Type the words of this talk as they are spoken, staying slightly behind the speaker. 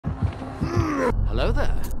Hello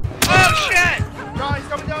there. Oh shit! John, he's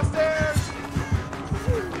coming downstairs!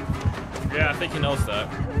 Yeah, I think he knows that.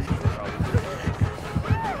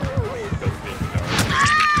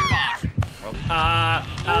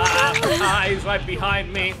 He's right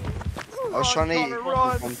behind me. I was trying to eat.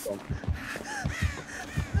 Run.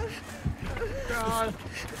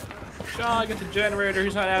 Sean, get the generator.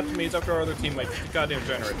 He's not after me. He's after our other teammate. Goddamn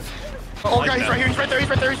generator. Oh, Like God, he's that. right here, he's right there, he's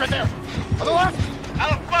right there, he's right there! On the left! How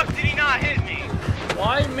the fuck did he not hit me?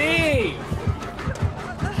 Why me?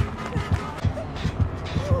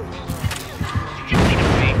 Did you see the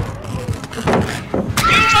me?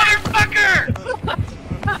 You motherfucker!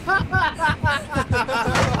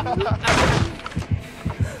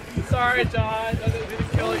 Sorry, John. I didn't mean to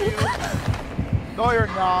kill you. No, you're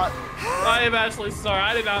not. I am actually sorry.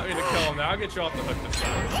 I did not mean to kill him. Now I'll get you off the hook this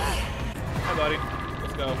time. Hi, buddy.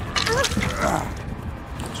 Let's go.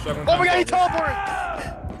 Struggling Oh my God, he times. teleported!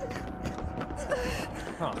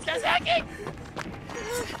 Huh. This guy's hacking!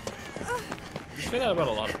 You say that about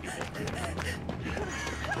a lot of people.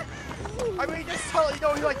 I mean, just tell you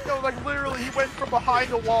know, he like, literally, he went from behind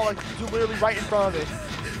the wall, like, to literally right in front of it.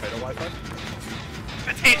 Potato Wi-Fi?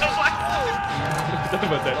 Potato what?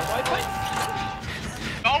 Potato Wi-Fi?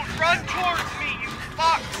 Don't run towards me, you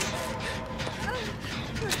fuck!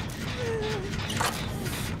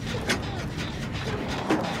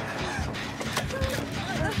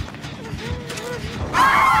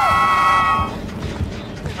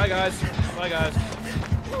 Bye, guys. Bye, guys.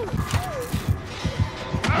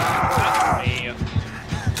 That's me.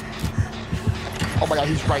 Oh my God,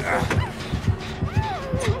 he's right there.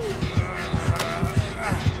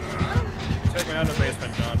 Take me out of the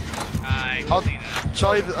basement, John. I I'll see that.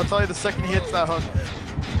 tell you the second he hits that hook.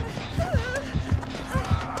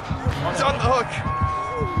 He's on the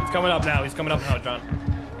hook! He's coming up now. He's coming up now, John.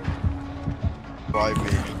 Bribe me.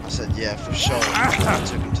 I said, yeah, for sure. I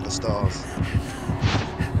took him to the stars.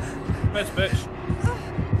 Miss, bitch.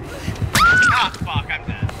 Ah, fuck, I'm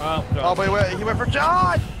dead. Oh, John. Oh, wait, he went for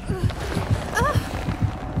John!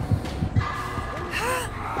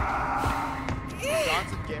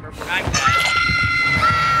 John's a gamer for I'm dead.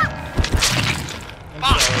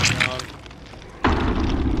 I'm sorry, John.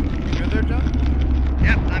 You there, John?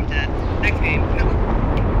 Yep, I'm dead. Next game. No.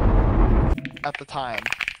 At the time.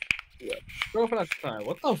 Go for that time.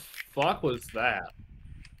 What the fuck was that?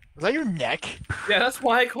 Was that your neck? Yeah, that's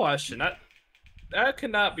my question. That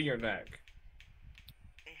could not be your neck.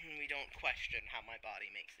 We don't question how my body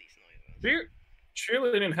makes these noises.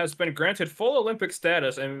 Cheerleading has been granted full Olympic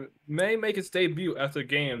status and may make its debut at the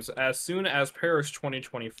Games as soon as Paris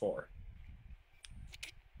 2024.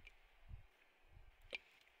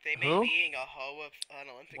 They made Who? being a hoe of an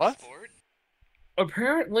Olympic What? sport?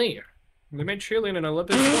 Apparently, they made cheerleading an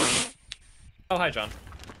Olympic sport. Oh, hi, John.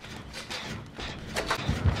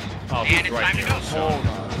 Oh, And he's it's right time to here. go. Hold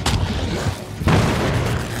on.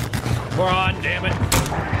 We're on, damn it.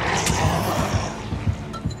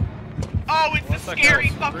 Oh, it's What's a that scary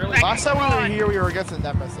ghost? fucking Really? second Last time we were run. here, we were against a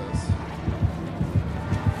nemesis. I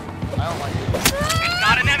don't like it. It's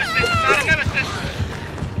not a nemesis, it's not a nemesis.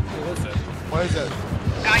 Who is it? What is it?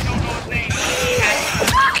 I don't know his name. He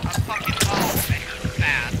has a fucking ball and he's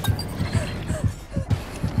fast.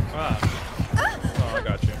 Ah. Oh, I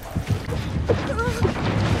got you.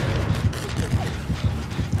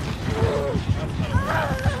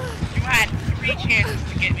 You had 3 chances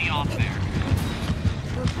to get me off there.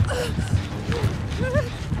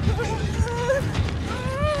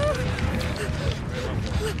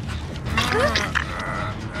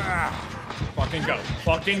 Fucking go.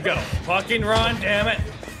 Fucking go. Fucking run, damn it.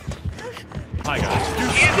 Hi,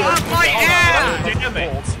 guys. Get off my ass! God damn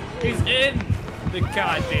it. He's in the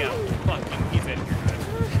goddamn fucking. He's in here.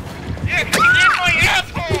 Yeah, 'cause he's in my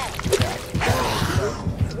asshole!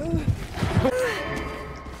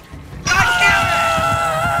 God damn it!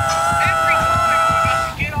 Every time I got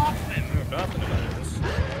to get off him. Nothing about this.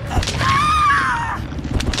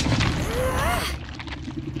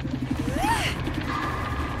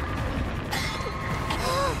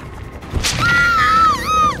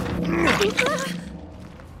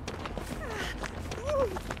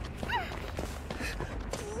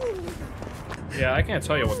 Yeah, I can't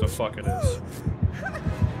tell you what the fuck it is.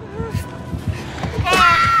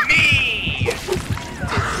 Fuck me!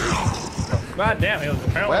 God damn, it was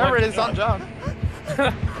apparently. Whatever it likes is on John.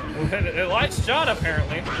 it likes John,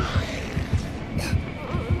 apparently.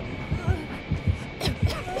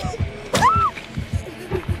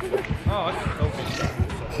 Oh, I can go get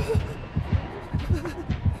John.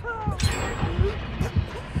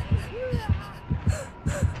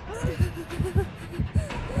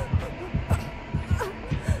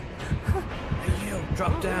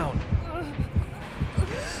 drop down.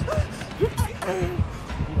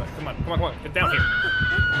 Come on, get down here.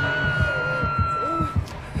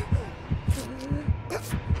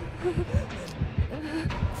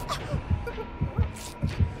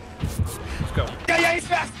 Let's go. Yeah, he's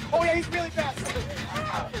fast. Oh yeah, he's really fast.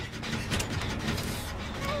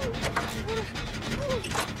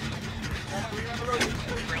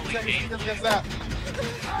 Really He doesn't get that.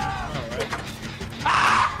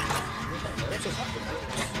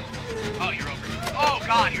 Oh, you're over. Oh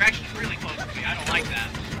god, you're actually really close to me. I don't like that.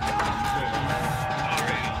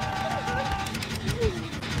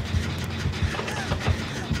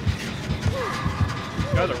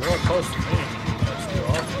 You guys are real close to me. That's too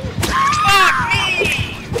awesome. Fuck me!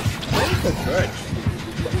 Good.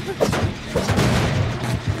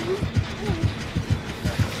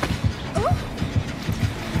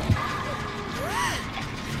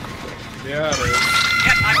 Yeah, it is.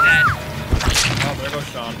 Yep, I'm dead. Oh, there goes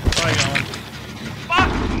Sean. Bye, Sean. Fuck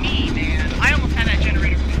me, man. I almost had that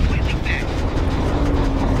generator completely fixed.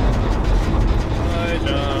 Bye,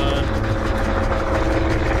 John.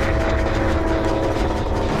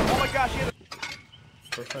 Oh my gosh, he had a...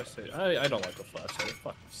 First I say, I don't like the flashlight. It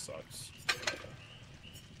fucking sucks.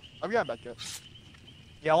 I'm getting back good.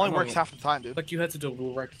 Yeah, it only I'm works on- half the time, dude. Like you had to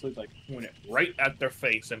directly like point it right at their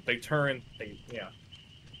face, and if they turn, yeah.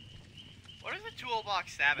 What is the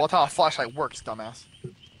toolbox sabotage? Well, that's how a flashlight works, dumbass.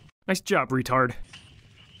 Nice job, retard.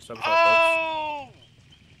 Oh!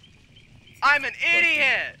 I'm an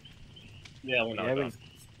idiot! Yeah, we're not Yeah, done.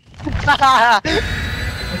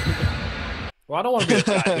 Well, I don't want to be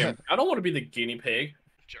the goddamn. I don't want to be the guinea pig.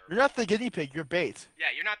 Gerbil. You're not the guinea pig, you're bait. Yeah,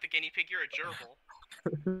 you're not the guinea pig, you're a gerbil.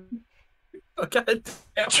 God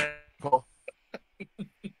damn Cool. it.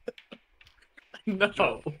 No.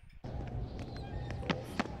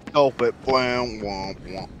 Stop it. Wham, wham,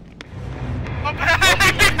 wham.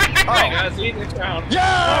 Alright, guys, eat this round. Yeah!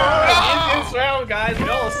 Alright, eat this round, guys. We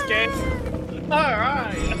all escaped.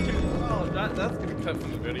 Alright. Oh, that's gonna cut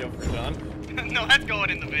from the video for John. No, that's going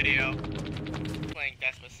in the video. Playing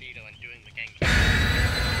Despacito and doing the gangbang.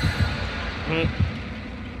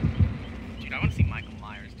 Dude, I want to see Michael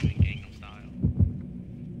Myers doing Gangnam Style.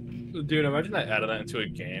 Dude, imagine I added that into a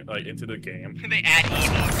game, like into the game. They add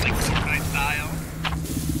emotes like Fortnite style.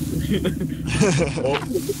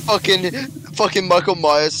 Fucking Michael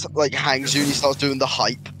Myers like hangs you and he starts doing the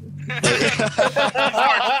hype.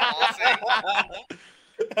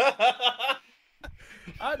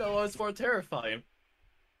 I know it's more terrifying.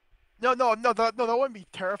 No, that wouldn't be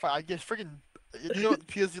terrifying. I get freaking, you know,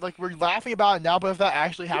 because like we're laughing about it now, but if that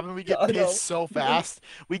actually happened, we get I know. pissed so fast.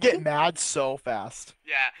 We get mad so fast.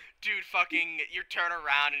 Yeah, dude, fucking, you turn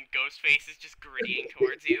around and Ghostface is just grittying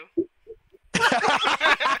towards you.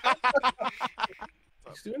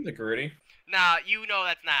 He's doing the gritty. Nah, you know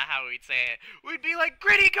that's not how we'd say it. We'd be like,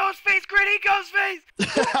 gritty Ghostface, gritty Ghostface!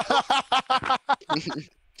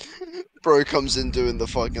 Bro comes in doing the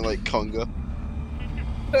fucking like conga.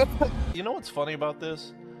 You know what's funny about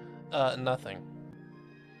this? Nothing.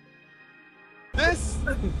 This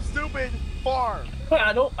stupid farm.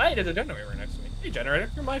 I don't. Hey, there's a generator next to me. Hey,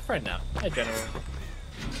 generator, you're my friend now. Hey, generator.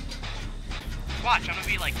 Watch, I'm gonna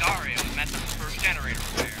be like Dario and mess up the first generator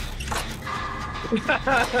player.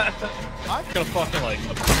 I'm gonna fucking like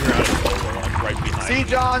appear out of nowhere, like right behind. See, you.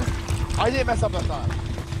 John, I didn't mess up that time.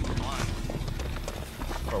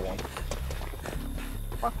 For one.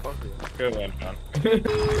 Fuck both of you. Good one, John.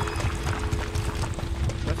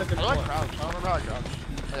 That's a good I like one. crouch. I don't remember how I crouch.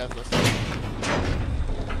 Yeah, that's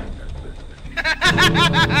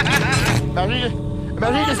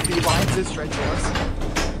Imagine he just beelines it straight to us.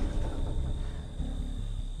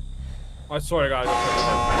 I swear to God.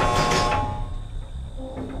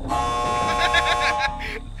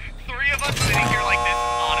 Three of us sitting here like this is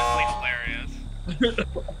honestly hilarious.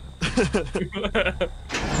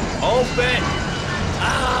 Open!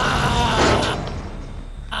 Ah!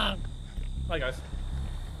 Hi, guys.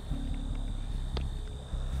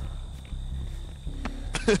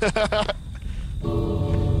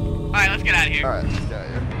 Alright, let's get out of here. Alright, let's get out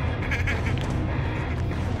of here.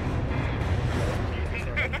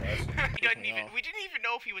 We didn't even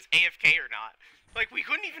know if he was AFK or not. Like, we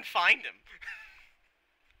couldn't even find him.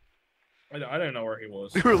 I didn't know where he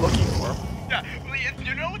was. We were looking for him. Yeah, well,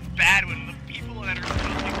 you know it's bad when the people that are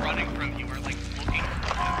supposed to be running from you are, like, looking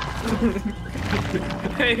for you.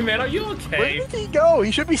 Hey, man, are you Where okay? did he go?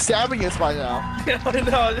 He should be stabbing us by now. I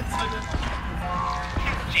know.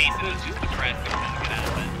 Jason is just depressed and couldn't get out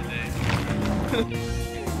of bed today.